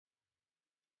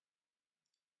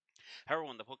Hi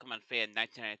everyone, the Pokemon fan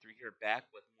 1993 here, back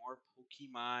with more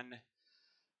Pokemon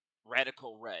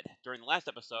Radical Red. During the last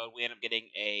episode, we ended up getting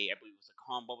I believe it was a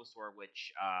Calm Bulbasaur,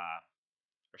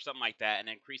 or something like that, and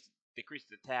decreased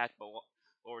its attack, but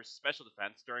lowered special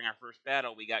defense. During our first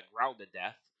battle, we got growled to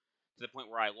death to the point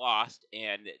where I lost,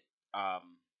 and a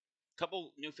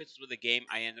couple new fixes with the game.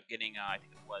 I ended up getting, I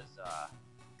think it was,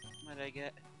 what did I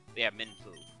get? Yeah,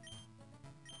 Minfu.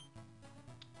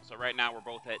 So right now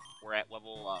we're at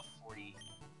level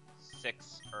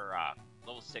 46 or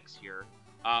level 6 here.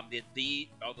 The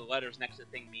letters next to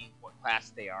the thing mean what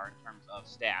class they are in terms of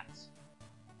stats.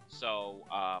 So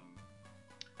I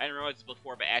didn't realize this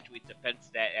before, but actually defense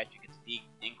stat actually gets a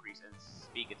increase and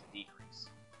speed gets a decrease,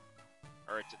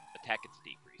 or its attack gets a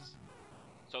decrease.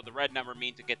 So the red number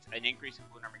means it gets an increase, and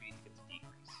blue number means it gets a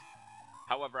decrease.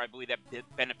 However, I believe that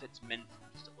benefits Minfu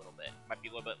just a little bit. Might be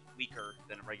a little bit weaker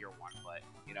than a regular one, but,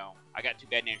 you know, I got 2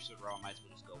 bad names in a row, I might as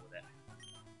well just go with it.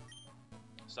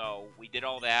 So, we did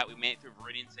all that. We made it through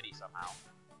Viridian City somehow.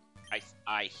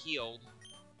 I healed.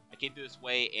 I came through this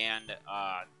way, and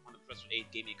one of the Professor's Aid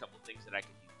gave me a couple of things that I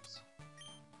could use.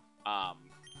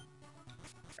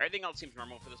 Everything else seems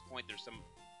normal for this point. There's some...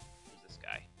 Who's this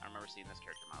guy? I remember seeing this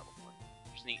character model before.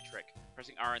 There's a neat trick.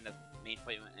 Pressing R in the main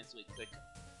plate will instantly click...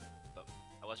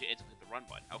 Unless you instantly click the run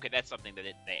button. Okay, that's something that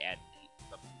they added.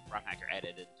 The RomHacker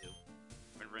added into.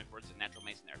 Remember reinforce the natural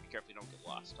mason there. Be careful you don't get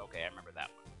lost. Okay, I remember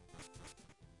that one.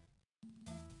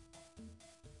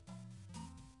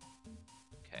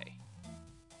 Okay.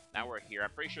 Now we're here. I'm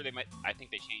pretty sure I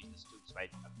think they changed this too, despite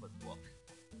a quick look.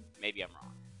 Maybe I'm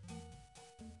wrong.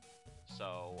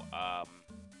 So,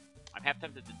 I'm half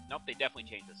tempted to... Nope, they definitely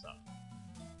changed this up.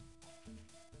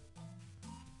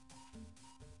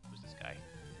 Who's this guy?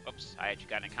 Oops, I actually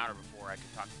got an encounter before I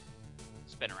could talk.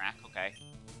 Spinnerack, okay.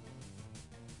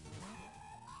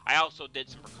 I also did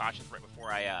some precautions right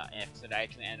before I exited. I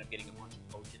actually ended up getting a bunch of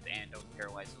potions and those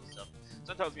paralyzed and stuff. So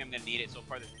that tells me I'm going to need it. So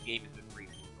far, this game has been pretty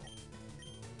brutal.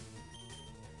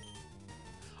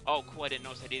 Oh, cool, I didn't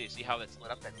notice that either. See how that's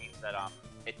lit up? That means that,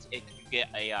 you get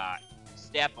a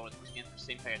stat bonus, which means the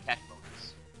same type of attack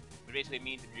bonus. Which basically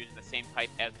means if you're using the same type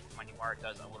as the Pokemon you are, it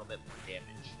does a little bit more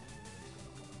damage.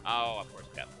 Oh, of course,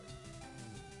 we got poison.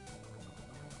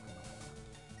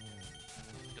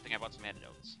 Good thing I bought some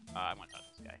antidotes. I want to talk to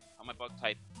this guy. On my bug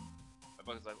type, is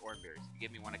like orange berries. If you give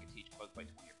me one, I can teach bugs by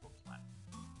 20 or Pokemon.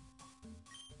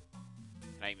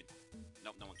 Can I even...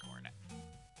 Nope, no one can learn it.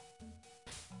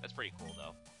 That's pretty cool,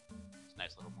 though. It's a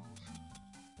nice little move.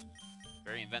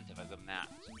 Very inventive, I'll give them that.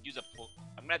 Use a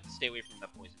I'm gonna have to stay away from the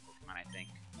poison Pokemon, I think.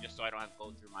 Just so I don't have to go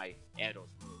through my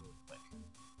antidotes really quick.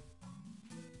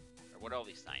 What all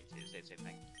these signs do? Say the same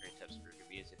thing. Very tips for your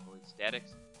VS ability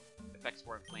statics. Effects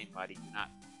for inflamed body do not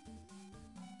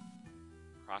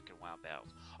proc in wild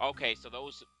battles. Okay, so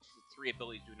those 3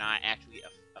 abilities do not actually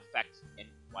affect in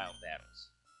wild battles.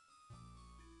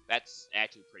 That's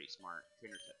actually pretty smart.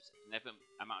 Trainer tips. Significant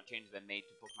amount of changes have been made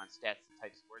to Pokemon stats,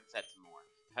 types, word sets, and more.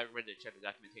 Have ready to check the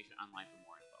documentation online for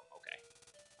more info. Okay.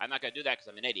 I'm not gonna do that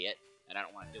because I'm an idiot, and I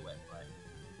don't want to do it, but...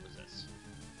 What's this?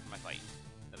 Who am I fighting?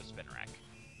 Another Spinnerack.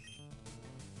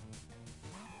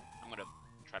 I'm gonna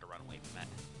try to run away from that.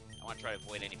 I want to try to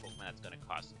avoid any Pokemon that's gonna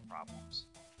cause some problems.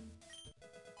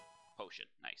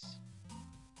 Potion, nice.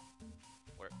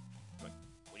 What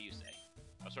do you say?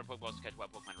 I was throwing Pokeballs to catch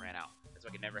wild Pokemon ran out. That's why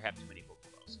I can never have too many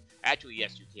Pokeballs. Actually,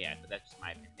 yes, you can, but that's just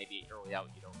my opinion. Maybe early out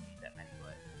you don't need that many,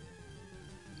 but...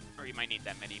 Or you might need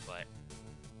that many, but...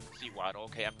 Seawaddle,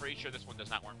 okay, I'm pretty sure this one does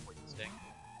not warrant Poison Sting.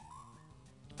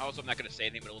 Also, I'm not gonna say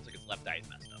anything, but it looks like its left eye is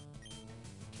messed up.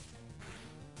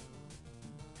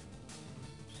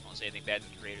 I won't say anything bad to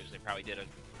the creators, they probably did a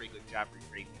pretty good job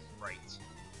recreating these sprites.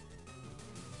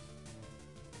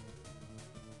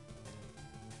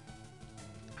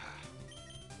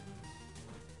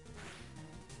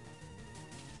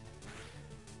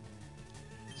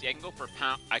 See, I can go for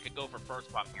pound. I could go for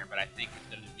first pump here, but I think it's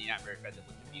going to be not very effective,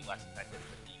 which would be less effective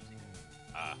with me using.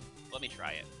 Let me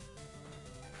try it.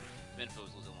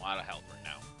 Minfu's losing a lot of health right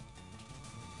now.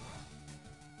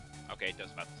 Okay, it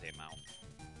does about the same amount.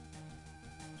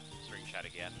 String shot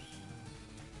again.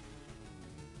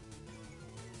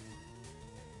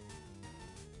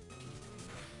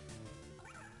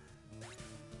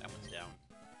 That one's down.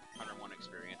 101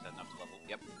 experience, that's enough to level.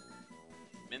 Yep.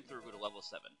 Minfu grew to level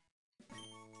 7.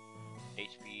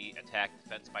 HP, attack,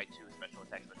 defense by 2, special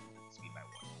attack, special defense, speed by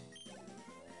 1.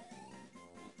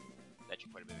 That's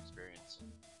actually quite a bit of experience.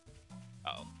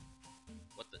 Uh-oh.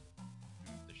 What the?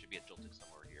 There should be a Joltik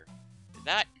somewhere here. Is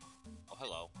that? Oh,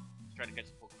 hello. Let's try to catch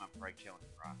the Pokemon Pride Challenge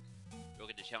Rock. You'll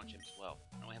get to challenge him as well.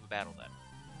 I don't have a battle then.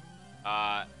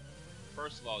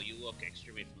 First of all, you look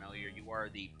extremely familiar. You are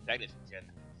the protagonist from Gen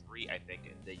 3, I think,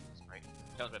 and they use, right?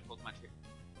 Tell us about Pokemon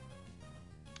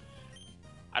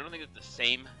I don't think it's the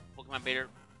same Pokemon Beta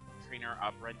trainer,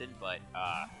 Brendan, but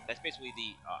that's basically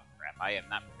the. Oh crap! I am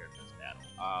not prepared for this battle.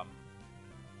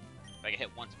 If I get hit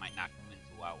once, it might knock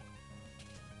Minfu out.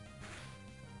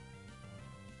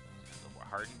 Go for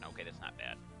Harden. Okay, that's not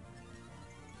bad.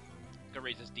 Gonna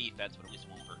raise his defense, but at least it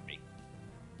won't hurt me.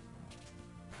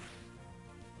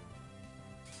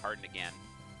 Harden again.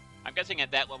 I'm guessing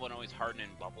at that level, it always harden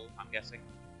and bubble. I'm guessing.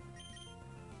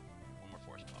 One more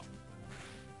force ball.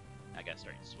 I gotta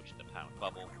start switching to pound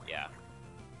bubble. Yeah.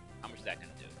 How much is that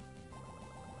gonna do?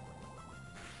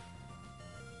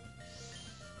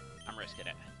 I'm risking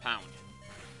it. Pound.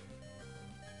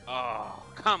 Oh,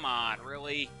 come on,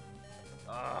 really?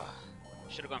 Ugh.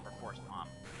 Should have gone for force bomb.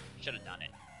 Should have done it.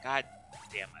 God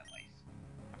damn my life.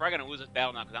 I'm probably gonna lose this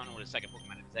battle now because I don't know what his second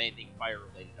Pokemon is. Anything fire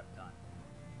related, I'm done.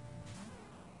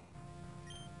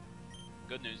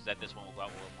 Good news is that this one will go out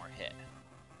with a little more hit.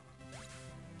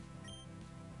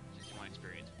 61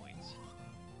 experience points.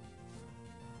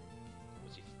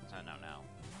 What's he? No,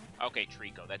 no. Okay,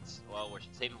 Trico. That's, well, we're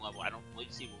saving level. I don't,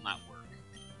 Legacy will not work.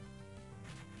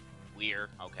 Weird.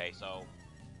 Okay, so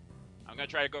I'm gonna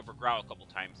try to go for Growl a couple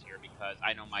times here because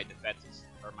I know my defense is,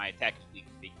 or my attack is weak,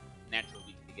 naturally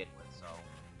weak to begin with. So.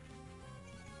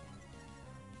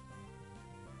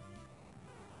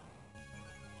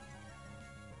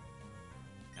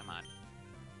 Come on.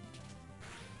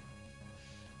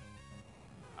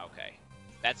 Okay.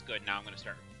 That's good. Now I'm going to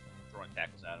start throwing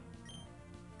tackles at him.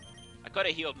 I could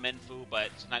have healed Minfu, but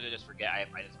sometimes I just forget I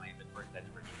have items in my inventory that I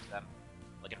never use them.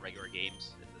 Like in regular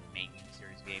games, in the main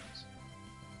series games.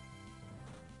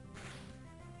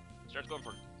 Starts going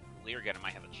for Leer again, I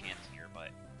might have a chance here, but...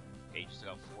 Okay, just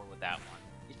go forward with that one.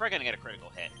 He's probably going to get a critical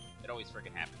hit. It always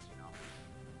freaking happens, you know.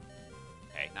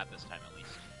 Okay, not this time at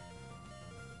least.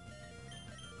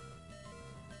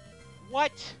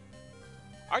 What?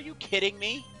 Are you kidding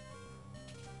me?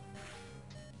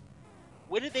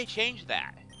 When did they change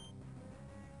that?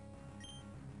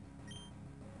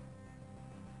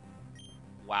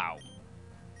 Wow.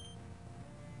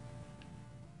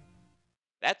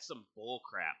 That's some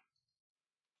bullcrap.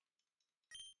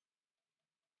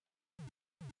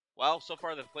 Well, so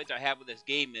far the complaints I have with this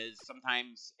game is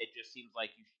sometimes it just seems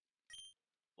like you...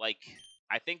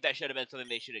 I think that should have been something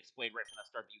they should explain right from the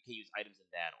start that you can't use items in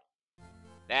battle.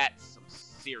 That's some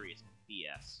serious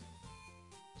BS.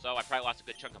 So I probably lost a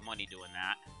good chunk of money doing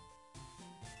that.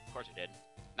 Of course I did.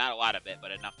 Not a lot of it,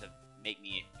 but enough to make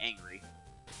me angry.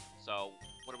 So,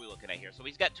 what are we looking at here? So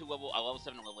he's got a level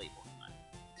 7 and level 8 Pokemon.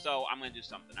 So I'm going to do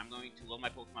something. I'm going to level my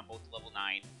Pokemon both to level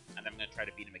 9, and then I'm going to try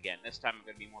to beat him again. This time I'm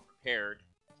going to be more prepared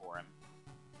for him.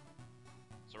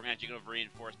 So we're going to have to go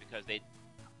reinforce because they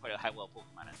put a high level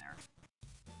Pokemon in there.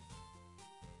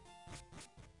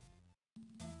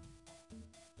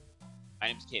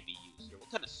 Items can't be used here.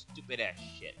 What kind of stupid ass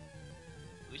shit?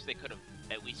 At least they could have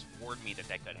at least warned me that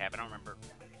that could happen. I don't remember.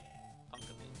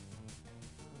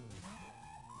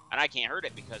 And I can't hurt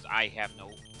it because I have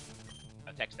no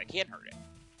attacks that can hurt it.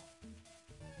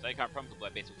 So I can't Pumpkin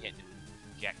Blood basically can't do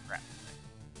jack crap.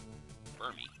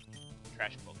 Burmy.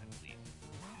 Trash Cloak, I believe.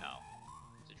 No.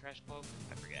 Is it Trash Cloak?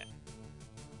 I forget.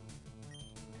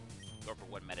 Go for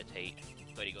one Meditate.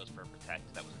 But he goes for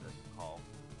Protect. That was a good call.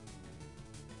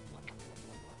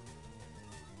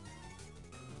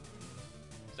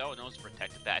 So it knows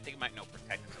Protected that. I think it might know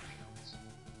Protected something else.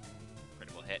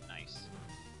 Critical hit, nice.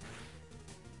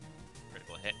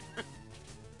 Critical hit.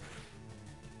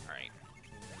 Alright.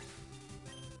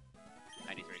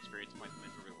 93 experience points,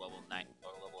 from level 9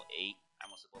 or level 8. I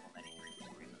almost said level 93 for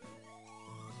some reason.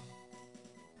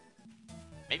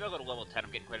 Maybe I'll go to level 10.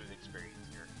 I'm getting quite a bit of experience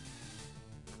here.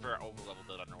 Prefer over-leveled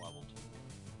than under-leveled.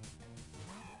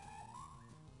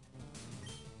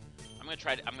 I'm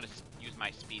gonna use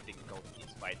my speed thing to go for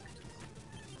these fights.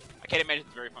 I can't imagine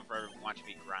it's very fun for everyone watching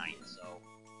me grind, so.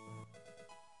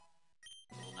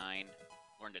 Level 9.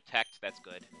 Learn Detect, that's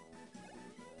good.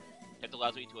 It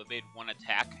allows me to evade one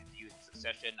attack if used in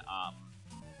succession.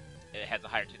 It has a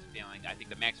higher chance of failing. I think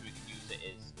the maximum you can use it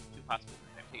is 2 possible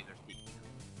times. There's Pikachu.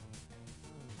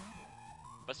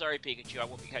 But sorry, Pikachu, I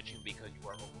won't be catching you because you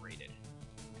are overrated.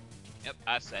 Yep,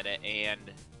 I said it, and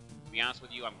to be honest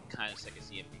with you, I'm kind of sick of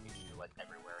seeing Pikachu like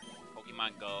everywhere.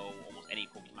 Pokemon Go, almost any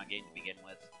Pokemon game to begin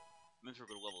with. I'm going to go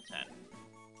to level 10.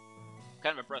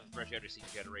 Kind of a breath of fresh air to see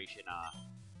Generation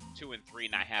 2 and 3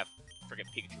 not have friggin'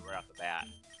 Pikachu right off the bat.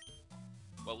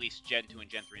 Well, at least Gen 2 and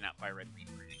Gen 3 not FireRed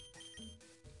rebreeding.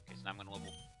 Okay, so now I'm going to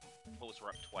level Bulbasaur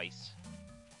up twice.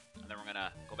 And then we're going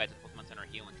to go back to the Pokemon Center,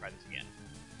 heal, and try this again.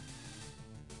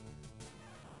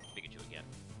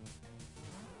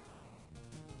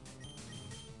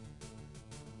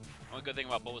 only good thing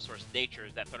about Bulbasaur's nature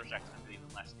is that Thunder Shock's going to do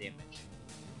even less damage.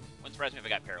 Wouldn't surprise me if I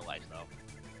got paralyzed, though.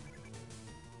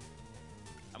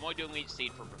 I'm only doing Leech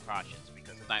Seed for precautions,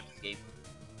 because sometimes this game...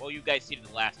 Well, you guys seen in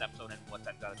the last episode and what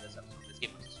I've done in this episode. This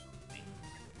game was just screwed me.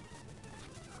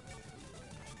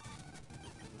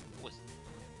 What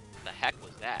the heck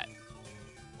was that?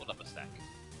 Hold up a sec.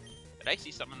 Did I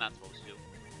see something I'm not supposed to?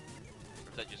 Or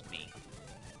is that just me?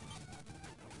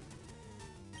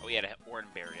 Oh, he had an Oran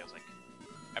Berry. I was like...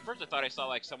 At first I thought I saw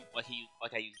like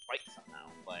I used Bite somehow,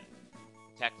 but...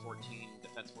 Attack 14,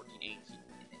 Defense 14, 18.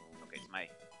 Okay, it's my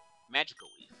Magical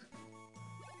Leaf.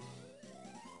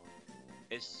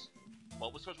 Is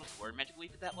Bulbasaur supposed to learn Magical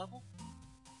Leaf at that level?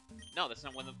 No, that's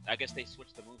not one of the... I guess they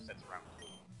switched the movesets around too.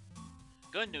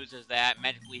 Good news is that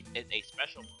Magical Leaf is a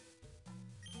special move.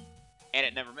 And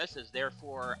it never misses,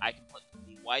 therefore I can put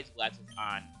the Wise Glasses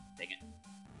on... Dang it.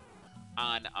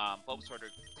 On Bulbasaur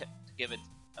to give it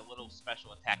a little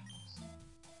special attack boost.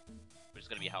 Which is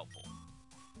going to be helpful.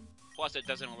 Plus, it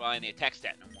doesn't rely on the attack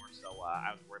stat no more, so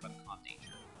I was worried about the calm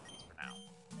nature, at least for now.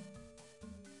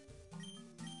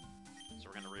 So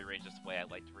we're going to rearrange this the way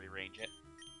I'd like to rearrange it.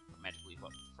 Magic Leaf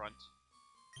up front.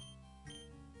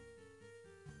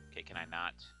 Okay, can I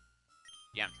not?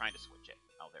 Yeah, I'm trying to switch it.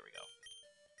 Oh, there we go.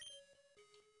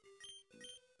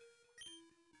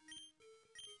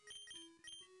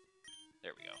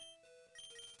 There we go.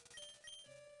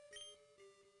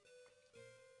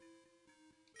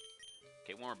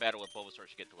 Okay, one more battle with Bulbasaur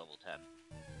should get to level 10.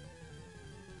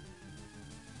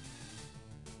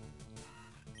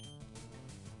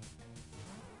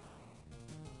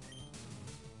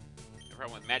 The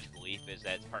problem with Magical Leaf is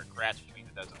that it's part grass, which means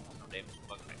it does almost no damage to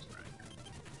bug types, right?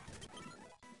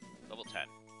 Level 10.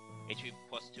 HP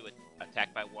plus 2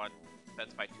 attack by 1,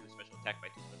 defense by 2, special attack by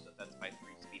 2, special defense by 3,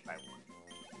 speed by 1.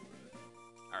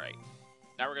 Alright.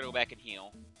 Now we're gonna go back and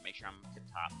heal. Make sure I'm tip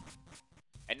top.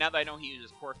 And now that I know he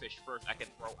uses Corphish first, I can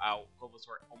throw out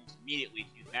Bulbasaur almost immediately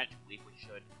to use Magic Leaf, which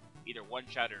should either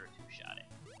one-shot it or two-shot it.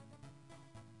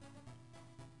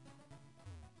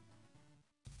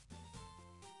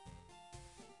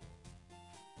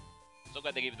 So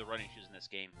glad they gave you the running shoes in this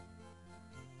game.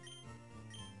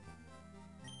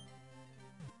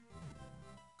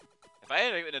 If I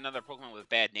had even another Pokemon with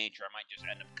bad nature, I might just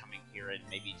end up coming here and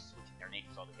maybe switching their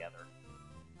natures altogether.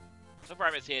 So far I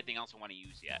haven't seen anything else I want to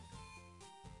use yet.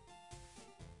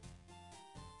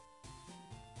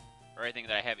 Or anything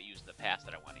that I haven't used in the past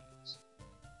that I want to use.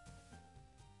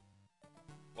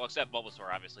 Well, except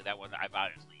Bulbasaur, obviously. That one I've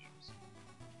obviously used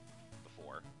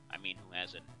before. I mean, who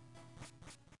hasn't?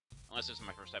 Unless this is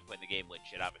my first time playing the game,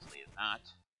 which it obviously is not.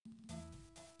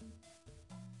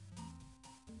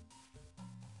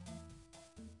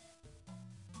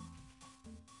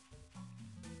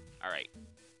 Alright.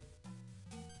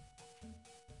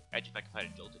 Actually, if I can find a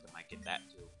Joltik, I might get that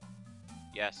too.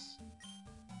 Yes.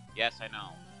 Yes, I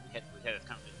know. We had this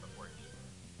conversation before.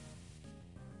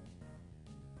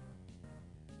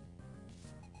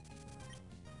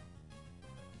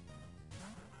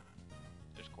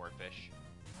 There's Corphish.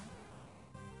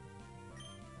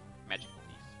 Magical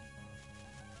Leaf.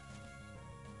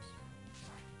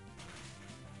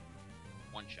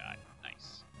 One shot.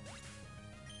 Nice.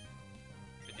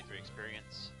 53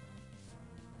 experience.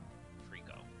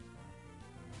 Trico.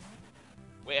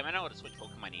 Wait, am I not allowed to switch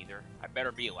Pokemon either? I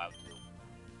better be allowed to.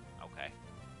 Okay.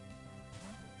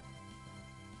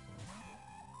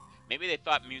 Maybe they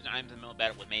thought using items in the middle of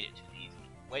battle would made it too easy.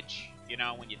 Which, you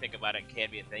know, when you think about it, can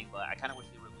be a thing, but I kind of wish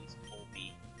they would at least told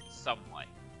me somewhat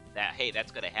that, hey,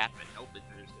 that's going to happen. Nope, they're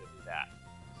just going to do that.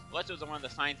 Unless it was one of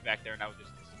the signs back there and I was just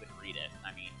going to read it.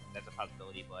 I mean, that's a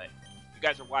possibility, but if you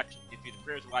guys are watching, if the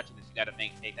players are watching this, you got to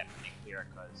make that pretty clear,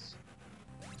 because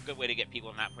it's a good way to get people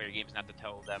who not play your games not to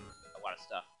tell them a lot of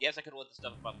stuff. Yes, I could have looked the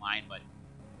stuff up online, but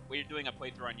when you're doing a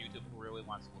playthrough on YouTube, who really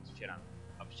wants to look shit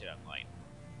online?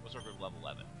 What's our group level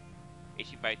 11?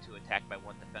 HP by 2, attack by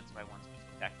 1, defense by 1,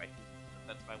 special attack by 2,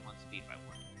 defense by 1, speed by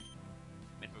 1.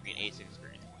 Meant for gain 86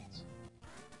 experience points.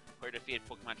 Player defeated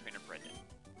Pokemon Trainer Brendan.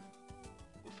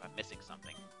 Oof, I'm missing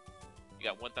something. You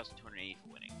got 1,280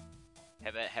 for winning.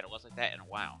 Haven't had a loss like that in a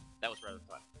while. That was rather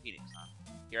fun. Phoenix,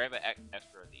 huh? Here, I have an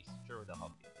extra of these. Sure, they'll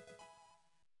help you.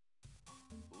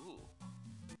 Ooh.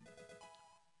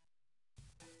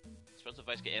 Special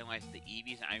device can analyze the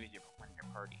EVs and IVs of your Pokemon in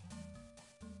your party.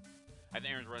 I have the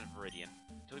Aaron's Run Viridian.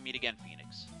 Until we meet again,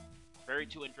 Phoenix. Very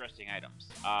two interesting items.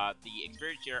 The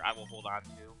experience share I will hold on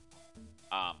to.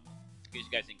 In case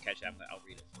you guys didn't catch it, I'll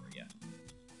read it for you.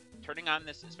 Turning on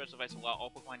this special device will allow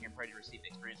all Pokemon in your party to receive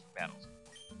experience for battles.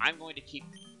 I'm going to keep...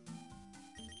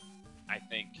 I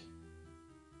think...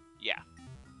 Yeah.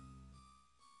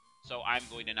 So I'm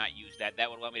going to not use that. That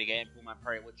would allow me to get into my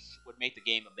party, which would make the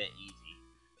game a bit easy.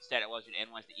 Instead, it allows you to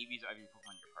analyze the EVs of every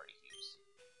Pokemon your party use.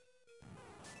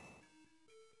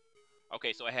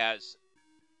 Okay, so it has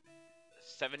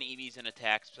 7 EVs in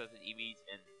attack, 7 EVs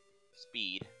in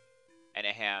speed, and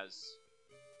it has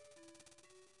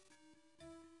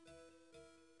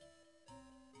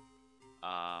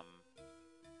I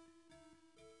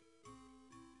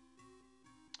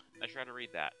should try to read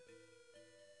that.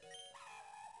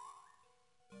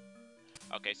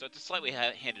 Okay, so it's a slightly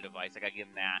handed device. I gotta give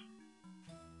him that.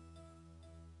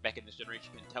 Back in this generation,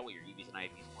 you couldn't tell what your EVs and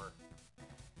IVs were.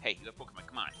 Hey, you have Pokemon,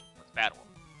 come on, let's battle them.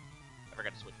 I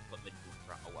forgot to switch and put mid-move in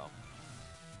front. Oh well.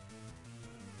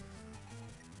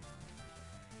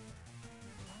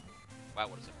 Wow,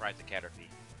 what a surprise to Caterpie.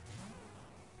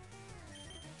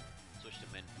 Switch to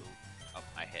mid-move. Oh,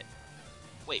 I hit.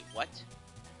 Wait, what?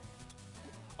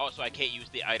 Oh, so I can't use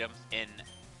the items in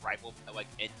rival, like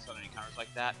in Southern encounters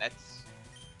like that? That's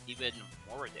even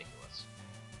more ridiculous.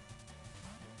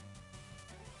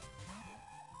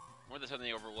 More than something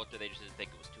they overlooked, or they just didn't think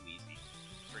it was too easy.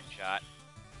 Spring shot.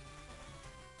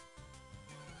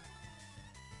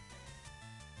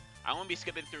 I won't be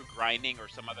skipping through grinding or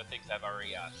some other things I've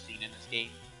already seen in this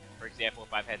game. For example,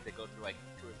 if I've had to go through like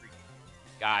 2 or 3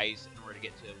 guys in order to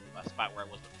get to a spot where I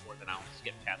was before, then I'll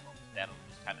skip past all that. I'll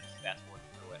just kind of fast forward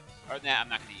through it. Other than that, I'm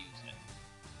not going to use it.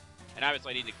 And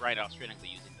obviously, I need to grind out straight into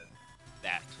using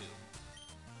that too.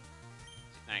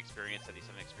 69 experience,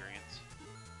 77 experience.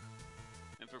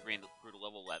 Info grew to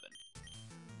level 11.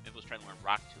 Info's trying to learn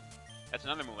Rock Tomb. That's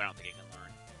another move I don't think I can learn.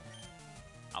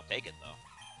 I'll take it though.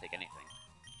 I'll take anything.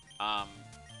 I'm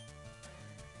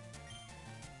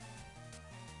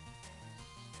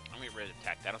gonna get rid of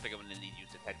Detect. I don't think I'm gonna need to use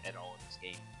Detect at all in this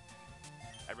game.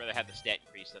 I'd rather have the stat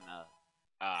increase than the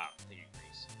thing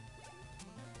increase.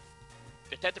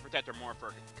 Detect and Protect are more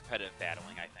for competitive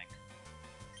battling, I think.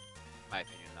 My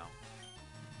opinion, though.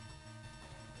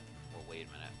 Well, wait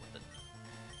a minute. What did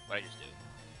I just do?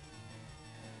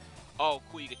 Oh,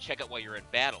 cool. You can check it while you're in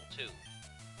battle too.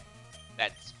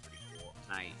 That's pretty cool.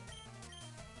 Can I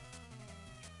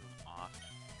off?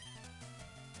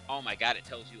 Oh my god! It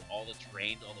tells you all the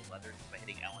terrains, all the weathers by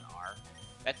hitting L and R.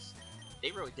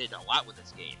 They really did a lot with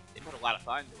this game. They put a lot of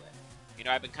thought into it. You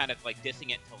know, I've been kind of like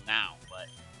dissing it till now, but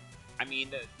I mean,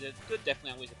 the good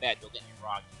definitely outweighs the bad. Don't get me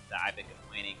wrong. I've been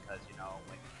complaining because, you know,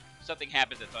 when something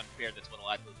happens that's unfair, that's what a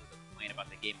lot of people do, to complain about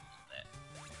the game a little bit.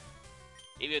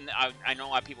 Even I know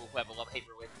a lot of people who have a love-hate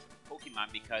relationship with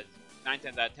Pokemon because 9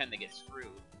 times out of 10 they get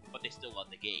screwed, but they still love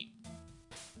the game.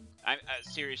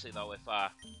 Seriously though, if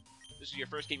this is your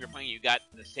first game you're playing, and you got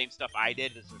the same stuff I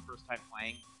did. This is their first time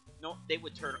playing. No, it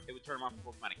would turn them off from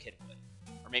Pokemon a kid would,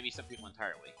 or maybe some people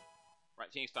entirely. Right,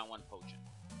 James found 1 potion.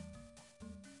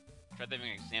 Try to think of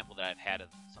an example that I've had of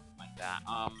something like that.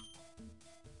 Oh,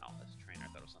 that's a trainer. I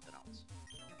thought it was something else.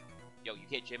 Yo, you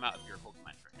can't jam out if you're a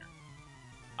Pokemon trainer.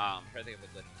 Try to think of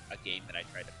a game that I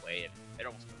tried to play, and it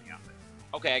almost put me off it.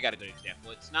 Okay, I got a good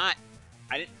example. It's not.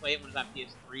 I didn't play it when it was on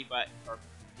PS3, or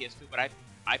PS2, but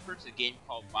I purchased a game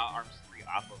called Wild Arms 3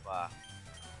 off of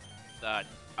the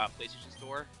PlayStation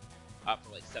Store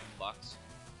for like $7,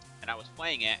 and I was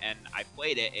playing it, and I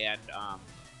played it, and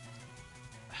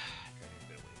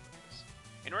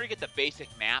in order to get the basic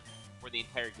map for the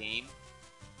entire game,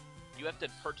 you have to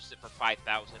purchase it for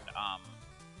 5,000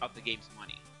 of the game's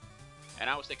money. And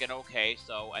I was thinking, okay,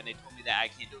 so, and they told me that I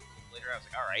can't do it later. I was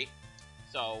like, all right.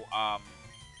 So,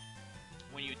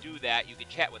 when you do that, you can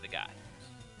chat with a guy.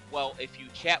 Well, if you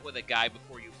chat with a guy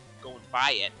before you go and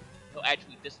buy it, he'll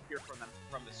actually disappear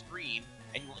from the screen,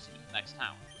 and you won't see him in the next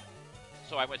town.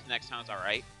 So I went to the next town. It's all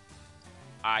right.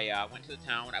 I went to the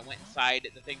town. I went inside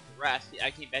the thing to rest. I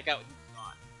came back out, and he was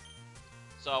gone.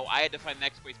 So I had to find the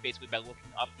next place basically by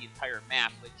looking up the entire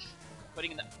map, which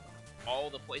putting all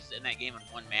the places in that game on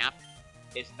one map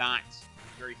is not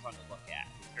very fun to look at.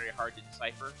 It's very hard to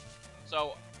decipher.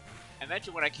 So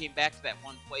eventually, when I came back to that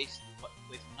one place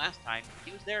from last time,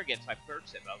 he was there again. So I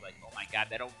purchased it. But I was like, oh my god,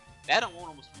 that alone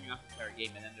almost threw me off the entire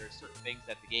game. And then there's certain things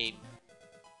that the game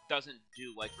doesn't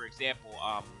do. Like for example,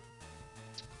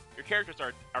 your characters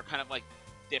are kind of like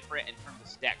different in terms of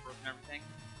stat growth and everything,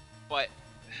 but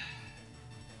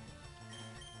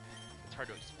it's hard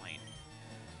to explain.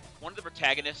 One of the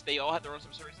protagonists, they all have their own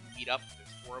subservice to meet up.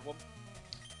 There's 4 of them.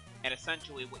 And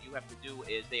essentially what you have to do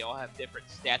is they all have different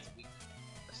stats,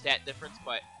 a stat difference,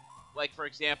 but like for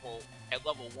example, at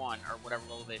level 1, or whatever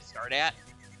level they start at,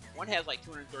 one has like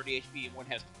 230 HP and one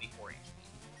has 24 HP.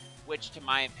 Which, to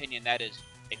my opinion, that is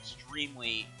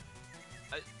extremely...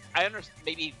 I understand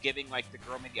maybe giving like the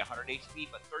girl maybe 100 HP,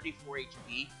 but 34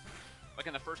 HP Like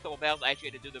in the first couple battles, I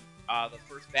actually had to do the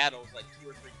first battles like 2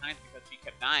 or 3 times because she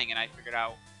kept dying, and I figured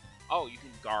out, oh, you can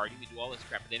guard, you can do all this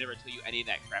crap, but they never tell you any of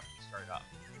that crap when you start up.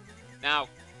 Now,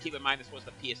 keep in mind this was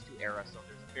the PS2 era, so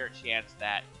there's a fair chance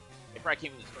that it probably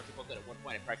came with an instruction booklet at one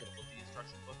point. I probably could have looked at the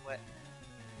instruction booklet,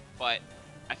 but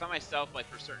I found myself like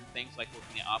for certain things like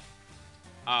looking it up.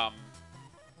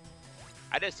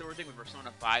 I did a similar thing with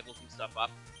Persona 5, looking stuff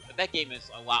up, but that game is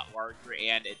a lot larger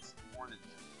and it's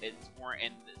more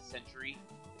in the century.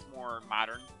 It's more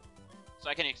modern, so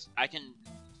I can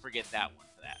forget that one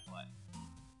for that. But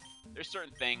there's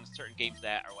certain things, certain games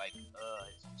that are like,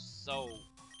 it's just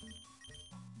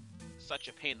such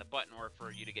a pain in the butt in order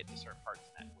for you to get to certain parts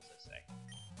in that. What's that say?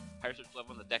 Higher search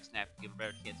level on the deck snap give a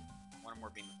better chance of one or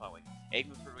more being the following: egg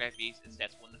move for beast and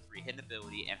stats 1 to 3, hidden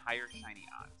ability, and higher shiny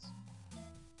odds.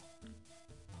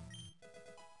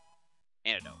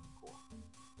 Antidote, cool.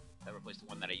 That replaced the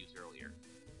one that I used earlier.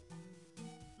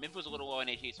 Minfu's a little low in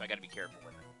HP, so I gotta be careful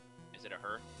with it. Is it a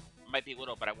her? It might be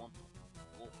little, but I won't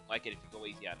like it if you go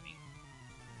easy on me.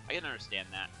 I can understand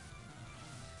that.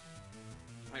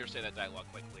 I understand that dialogue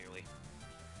quite clearly.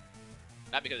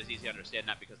 Not because it's easy to understand,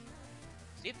 not because...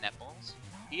 Does he have net balls?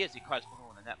 He is, he caused one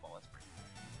in the net ball, that's pretty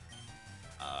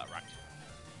cool. Rock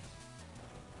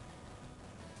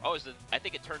 2. Oh, I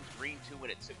think it turns green too when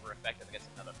it's super effective against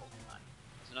another Pokemon.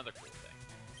 That's another cool thing.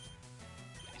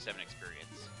 57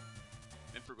 experience.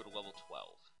 Minfu go to level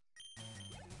 12.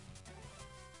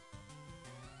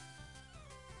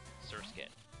 Surskit.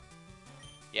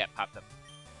 Yeah, it popped up.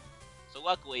 So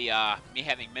luckily, me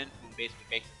having Minfu basically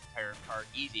makes this entire card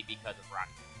easy because of Rock.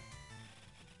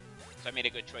 So I made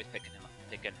a good choice picking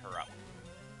her up.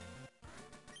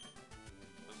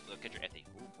 Look at your Ethy.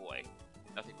 Oh boy,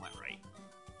 nothing went right.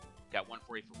 Got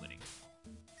 140 for winning.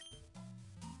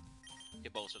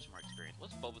 Get Bulba some more experience.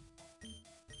 What's Bulba?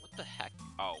 What the heck?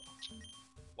 Oh.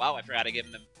 Wow, I forgot to give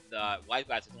him the wise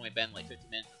glasses. It's only been like 15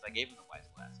 minutes since I gave him the wise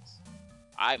glasses.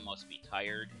 I must be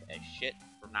tired as shit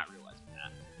from not realizing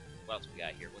that. What else we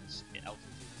got here? What's else in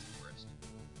this forest?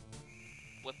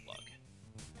 Flip Plug.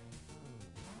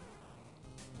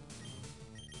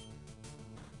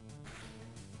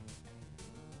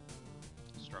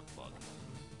 Struggle Bug.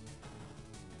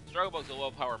 Struggle Bug's a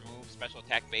low power move, special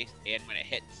attack based, and when it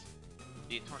hits,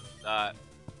 the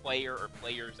player or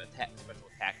players attack special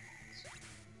attack points.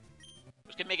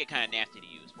 Which can make it kind of nasty to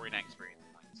use. 49 experience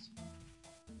points.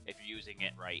 If you're using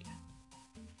it right.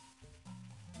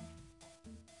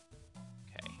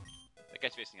 Okay. That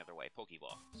guy's facing the other way.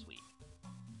 Pokeball. Sweet.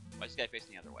 Why is this guy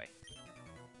facing the other way?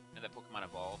 And that Pokemon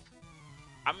evolve.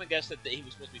 I'm gonna guess that he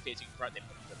was supposed to be facing front, they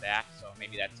put him to the back, so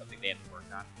maybe that's something they have to work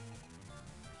on.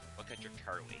 Look at your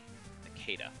Charlie.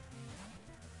 Cicada.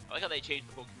 I like how they changed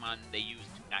the Pokemon they use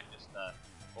to not just the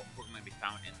Pokemon be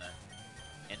found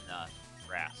in the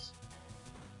grass.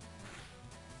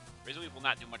 Razor Leaf will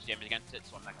not do much damage against it,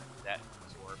 so I'm not going to do that.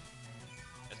 Absorb.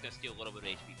 That's going to steal a little bit of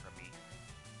HP from me.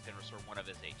 It's going to restore 1 of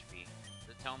his HP.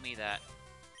 Does it tell me that...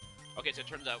 Okay, so it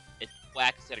turns out it's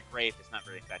black instead of gray if it's not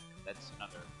very effective. That's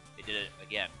another... They did it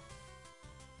again.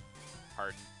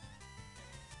 Pardon.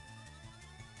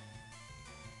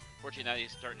 Fortunately, now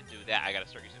he's starting to do that, I gotta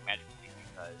start using Magic Leaf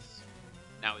because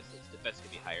now his defense can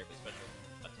be higher, but special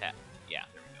attack. Yeah,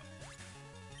 there we go.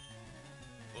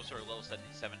 Those are low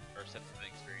 77 or 77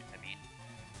 experience. I mean,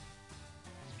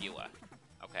 Spewla.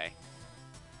 Okay.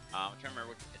 I'm trying to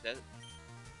remember what is that.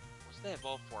 What's the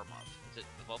evolved form of? Is it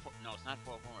evolved form? No, it's not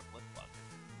evolved form of Flip Plug.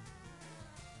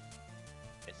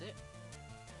 Is it?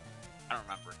 I don't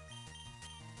remember.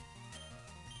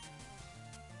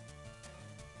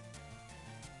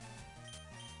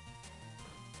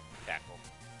 Tackle.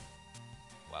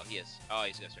 Well, he is. Oh,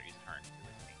 he's gonna start using Heart too,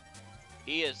 isn't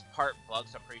he? He is part bug,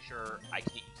 so I'm pretty sure I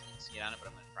can't use Instinct on it, but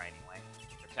I'm gonna try anyway.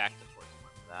 Attack, of course,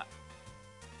 went for that.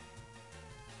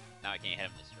 Now I can't hit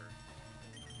him this turn.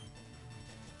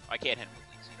 Oh, I can't hit him with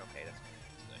Leech Seed. Okay, that's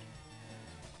good.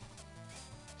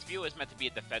 Spew is meant to be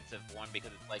a defensive one because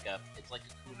it's like a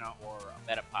Kakuna or a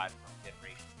Metapod from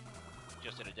Generation,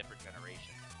 just in a different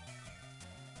generation.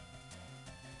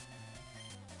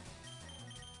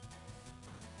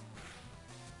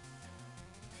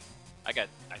 I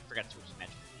forgot to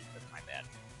mention it, that's my bad.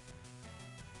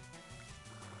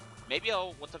 Maybe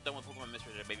once I'm done with Pokemon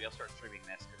Mystery, maybe I'll start streaming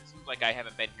this, because it seems like I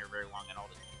haven't been here very long and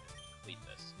all this to complete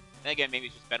this. Then again,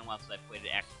 maybe it's just been a while since I've played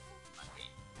an actual Pokemon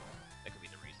game. That could be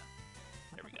the reason.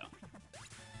 There we go.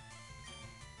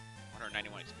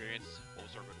 191 experience,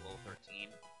 Bulbasaur with level 13.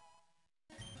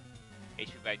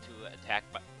 HP by 2, attack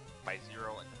by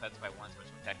 0, and defense by 1,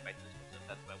 special attack by 2, special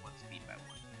defense by 1, speed by 1.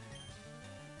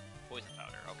 Poison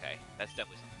powder, okay. That's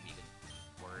definitely something you can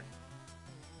word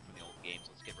from the old game. game,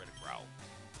 so let's get rid of Growl.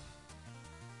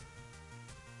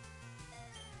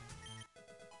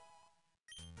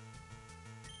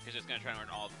 Because it's going to try to learn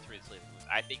all the 3 of the sleep moves.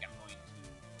 I think I'm going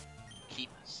to keep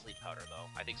Sleep Powder, though.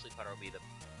 I think Sleep Powder will be the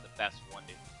best one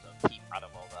to keep out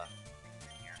of all the things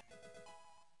here.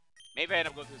 Maybe I end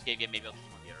up going through this game again. Maybe I'll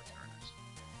choose one of the other starters.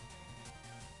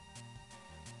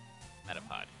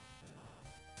 Metapod.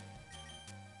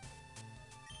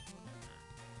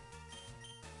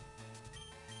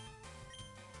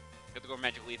 Got to go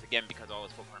Magic Leaf again because all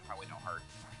his Pokemon probably know Heart.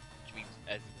 Which means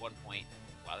at one point,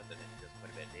 wow, that does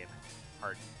quite a bit of damage.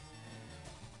 Heart.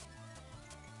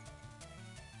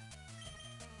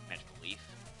 Magical Leaf.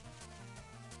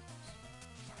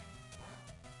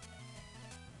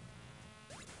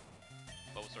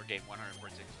 Bulbasaur gained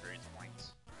 146 experience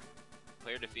points.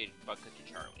 Player defeated Bug Cookie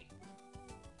Charlie.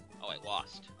 Oh, I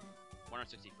lost.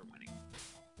 160 for winning.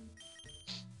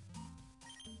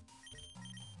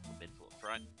 Binful up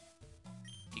front.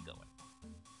 Keep going.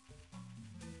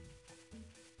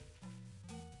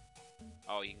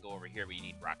 Oh, you can go over here, but you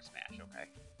need Rock Smash, okay.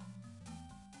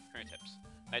 Current tips.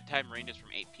 Nighttime ranges from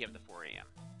 8 PM to 4 AM.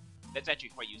 That's actually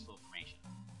quite useful information.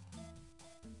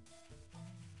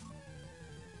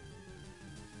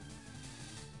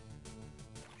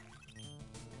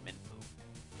 Minfu.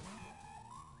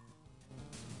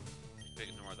 We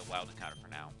can ignore the wild encounter for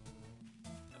now.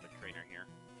 Another trainer here.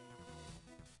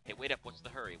 Hey, wait up, what's the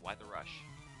hurry? Why the rush?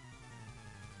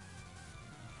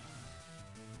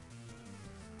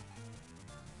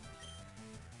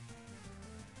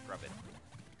 Grub it.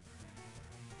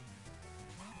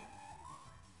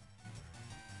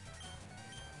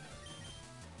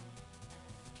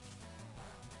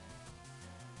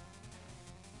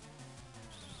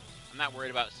 I'm not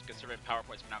worried about conserving power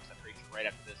points for now because I'm pretty sure right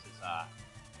after this is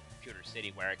Computer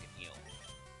City where I can heal.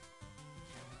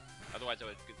 Otherwise I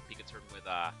would be concerned with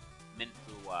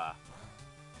Minfu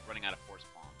running out of Force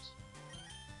Palms.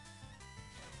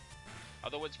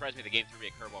 Although it would surprise me the game threw me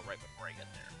a curveball right before I get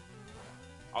there.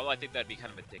 Although I think that'd be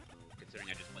kind of a dick move, considering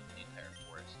I just went through the entire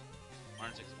forest.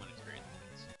 161 experience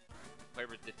points. Player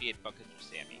defeated Bucket or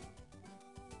Sammy.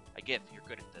 I get you're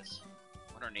good at this.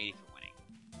 180 for winning.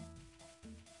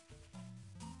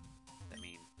 That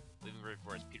means leaving River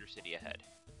Forest, Peter City ahead.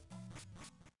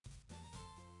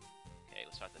 Okay,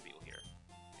 let's start the Beetle here.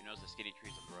 He knows the skinny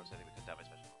trees on the roads, I think we cut down my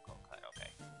special cold cut.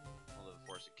 Okay. We'll live in the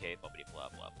forest and cave, blah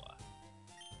blah blah blah.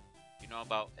 You know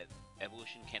about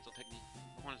evolution cancel technique?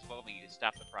 Pokemon is evolving, you can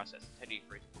stop the process. It's heading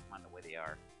for Pokemon the way they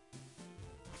are.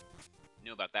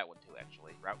 Knew about that one too,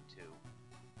 actually. Route 2.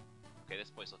 Okay,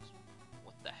 this place looks...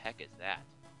 What the heck is that?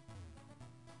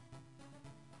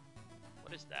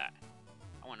 What is that?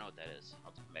 I want to know what that is.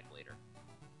 I'll come back later.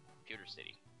 Computer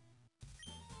City.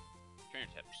 Trainer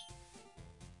tips.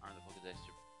 Arm the Pokedex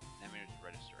to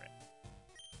register it.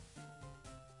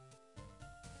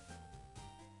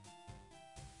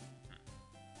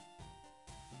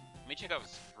 Let me check out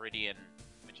Viridian.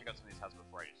 Let me check out some of these houses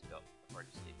before I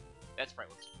just leave. That's right,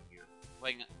 what's here.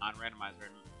 Playing on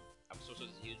randomizer, I was supposed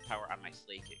to use power on my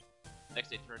Slaking.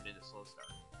 Next day turned into Slow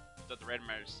Start. So the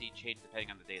randomizer seed changed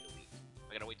depending on the day of the week.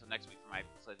 I gotta wait till next week for my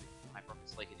broken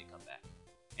Slaking to come back.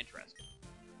 Interesting.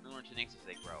 We learn to names as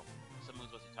they grow. Some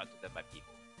moves must be taught to them by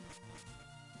people.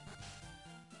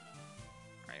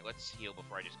 Alright, let's heal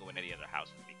before I just go in any other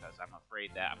houses because I'm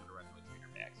afraid that I'm gonna run into a trainer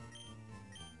bags.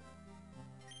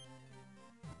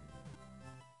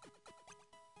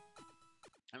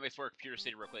 I'm gonna explore Computer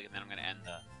City real quick, and then I'm gonna end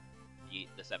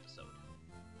this episode.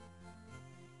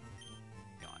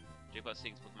 Go on. J-Bus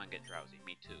sings Pokemon get drowsy.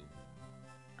 Me too.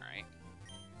 Alright.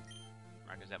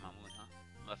 Mark is at my moon, huh?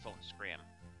 I'm gonna phone Scram.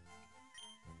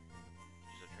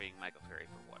 She's trading Michael Fairy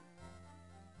for one.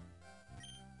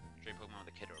 Trade Pokemon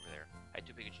with a kid over there. I had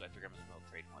 2 Pikachu, I figured I might as well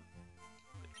trade one.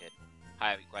 Good kid.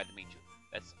 Hi, glad to meet you.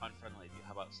 That's unfriendly of you.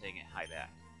 How about saying it hi back?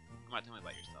 Come on, tell me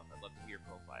about yourself. I'd love to hear your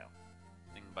profile.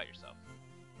 Think about yourself.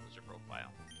 What's your profile?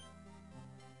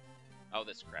 Oh,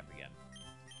 this crap again.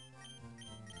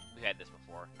 We had this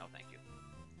before. No, thank you.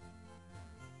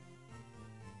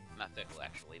 I'm not fickle,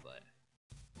 actually, but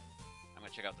I'm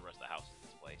gonna check out the rest of the houses in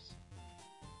this place.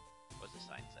 What's the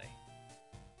sign say?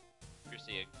 If you're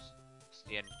seeing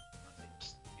stand,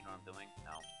 you know what I'm doing?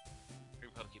 No.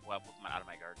 Green Pub keep wild Pokemon out of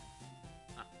my garden.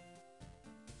 Huh.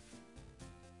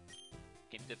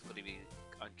 Game difficulty being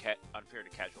unfair to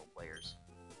casual players.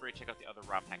 Free to check out the other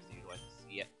ROM hacks that utilize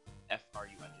the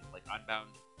FRU engine, like Unbound,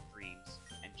 Dreams,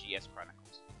 and GS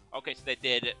Chronicles. Okay, so they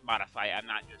did modify it. I'm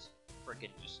not just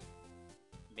freaking just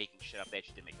making shit up. They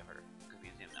actually did make it harder.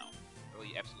 Confuse him, no. Well,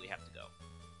 you absolutely have to go.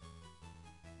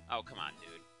 Oh, come on,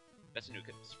 dude. That's a new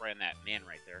spray on that man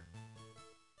right there.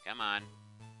 Come on.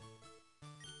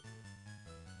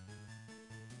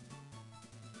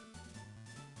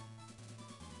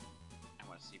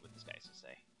 Let's see what this guy has to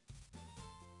say.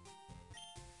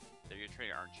 So you're a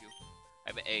trainer, aren't you? I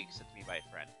have an egg sent to me by a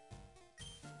friend.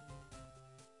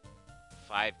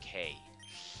 5K.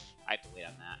 I have to wait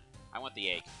on that. I want the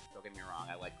egg. Don't get me wrong,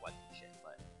 I like collecting shit,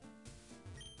 but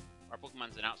our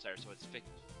Pokemon's an outsider, so it's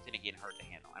finicky and hard to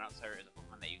handle. An outsider is a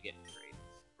Pokemon that you get in trade.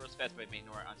 Grows fast by making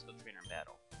an unskilled trainer in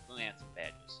battle. Only had some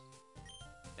badges.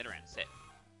 Nidoran, sit.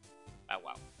 Oh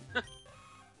wow.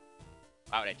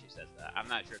 Wow, it actually says that. I'm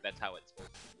not sure if that's how what it's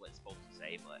supposed to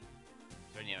say, but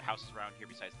is there any other houses around here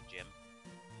besides the gym?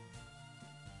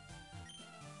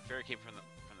 Fairy came from the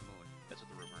moon. That's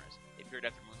what the rumor is. They appeared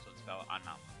after Moonstones fell on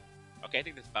Mount Moon. Okay, I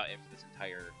think that's about it for this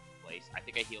entire place. I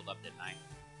think I healed up, didn't I?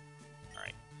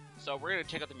 Alright. So we're going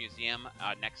to check out the museum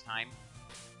next time.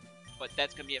 But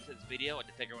that's going to be it for this video. I'd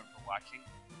like to thank everyone for watching.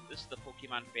 This is the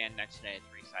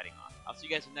ThePokemonfan1993 signing off. I'll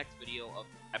see you guys in the next video of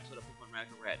episode of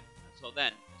Pokemon Red. Until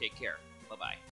then, take care. Bye-bye.